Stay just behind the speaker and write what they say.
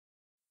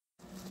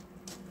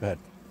Go ahead.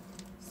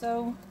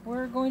 So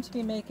we're going to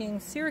be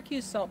making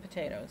Syracuse salt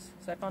potatoes.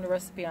 So I found a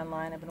recipe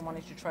online. I've been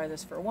wanting to try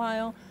this for a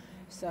while.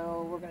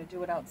 So we're going to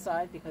do it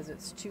outside because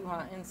it's too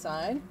hot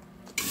inside.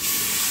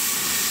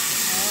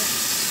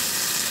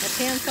 The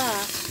pan's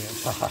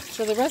hot.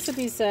 So the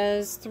recipe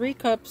says 3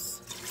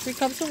 cups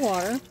of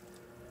water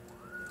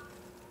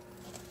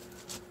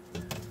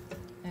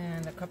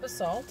and a cup of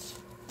salt.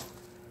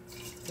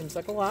 Seems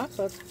like a lot,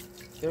 but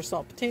they're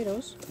salt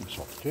potatoes.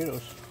 Salt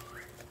potatoes.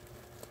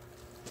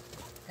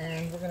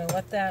 And we're going to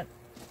let that,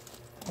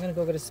 I'm going to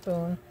go get a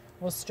spoon.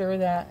 We'll stir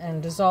that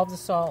and dissolve the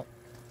salt.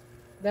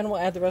 Then we'll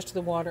add the rest of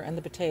the water and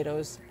the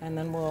potatoes. And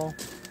then we'll,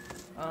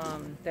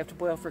 they have to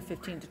boil for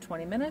 15 to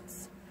 20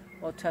 minutes.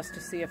 We'll test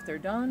to see if they're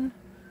done.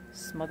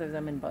 Smother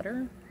them in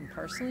butter and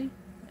parsley.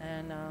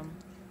 And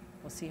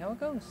we'll see how it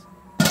goes.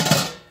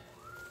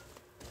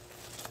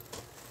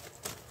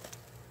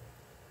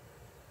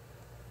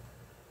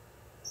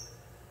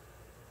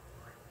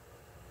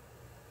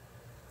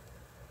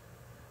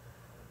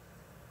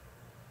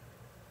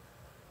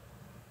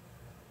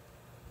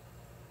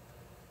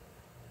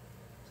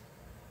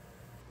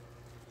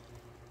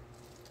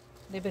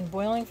 They've been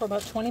boiling for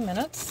about 20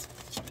 minutes.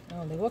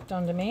 Oh, they look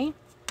done to me.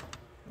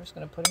 We're just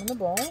going to put them in the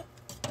bowl.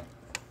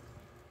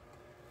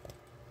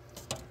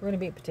 We're going to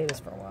beat potatoes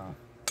for a while.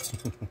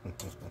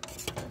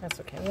 That's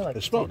okay. We like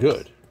They smell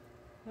good.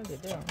 Oh, they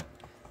do.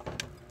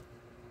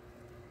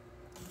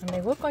 And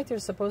they look like they're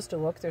supposed to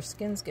look. Their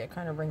skins get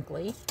kind of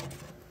wrinkly.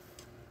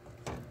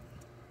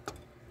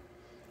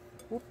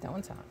 Oop, that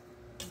one's hot.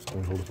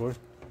 Want to hold it for you?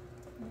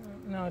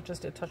 No, it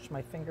touched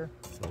my finger.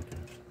 Okay.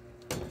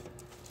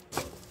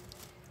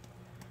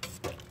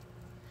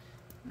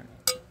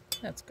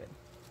 That's good.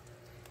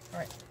 All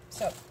right,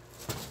 so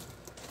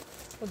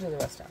we'll do the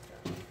rest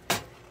after.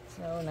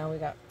 So now we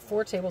got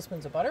 4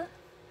 tablespoons of butter.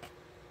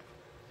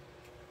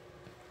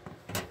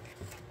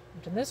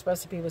 And this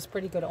recipe was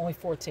pretty good, only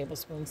 4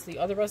 tablespoons. The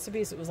other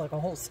recipes, it was like a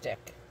whole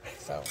stick.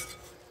 So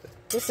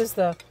this is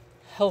the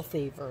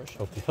healthy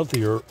version.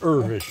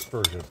 Healthier-ish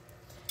version.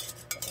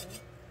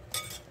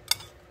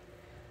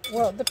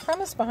 Well, the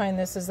premise behind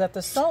this is that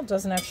the salt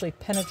doesn't actually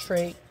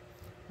penetrate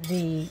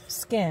the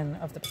skin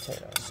of the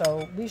potato.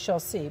 So we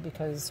shall see,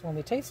 because when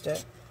we taste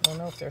it, we'll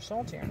know if they're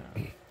salty or not.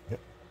 Yep.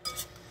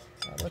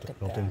 So look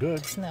at Looking that.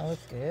 good. Doesn't that look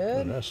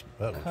good? Well,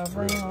 that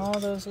covering really all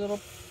those little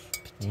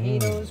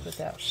potatoes with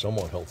that.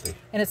 Somewhat healthy.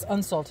 And it's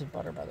unsalted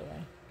butter, by the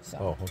way.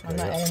 So I'm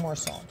not adding more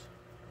salt.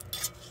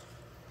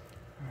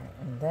 All right,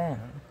 and then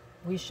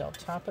we shall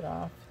top it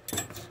off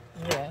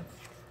with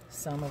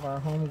some of our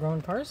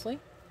homegrown parsley.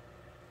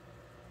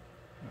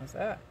 How's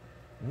that?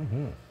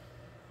 Mm-hmm.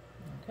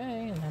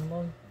 Okay, and then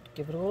we'll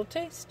give it a little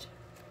taste.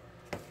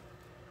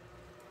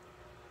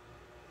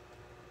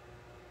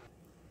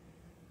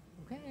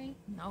 Okay,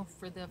 now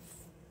for the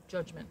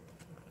judgment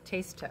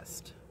taste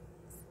test.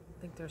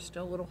 I think they're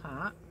still a little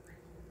hot.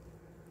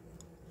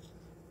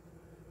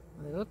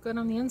 Well, they look good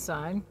on the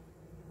inside.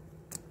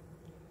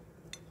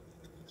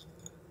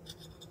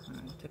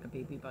 I'll take a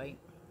baby bite.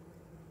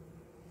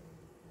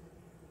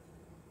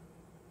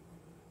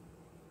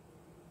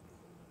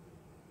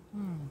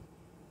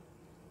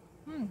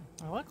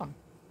 I like them.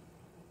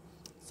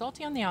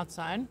 Salty on the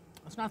outside.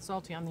 It's not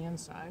salty on the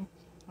inside.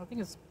 I think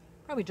it's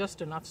probably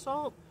just enough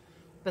salt.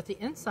 But the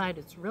inside,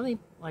 it's really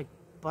like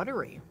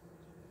buttery.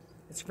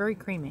 It's very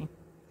creamy.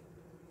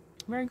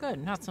 Very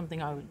good. Not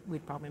something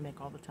we'd probably make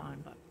all the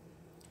time, but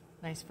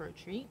nice for a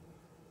treat.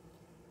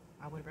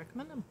 I would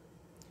recommend them.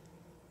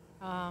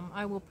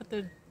 I will put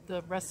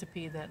the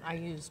recipe that I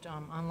used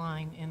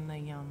online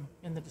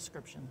in the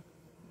description.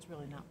 It's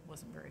really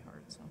wasn't very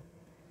hard. So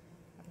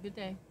have a good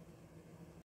day.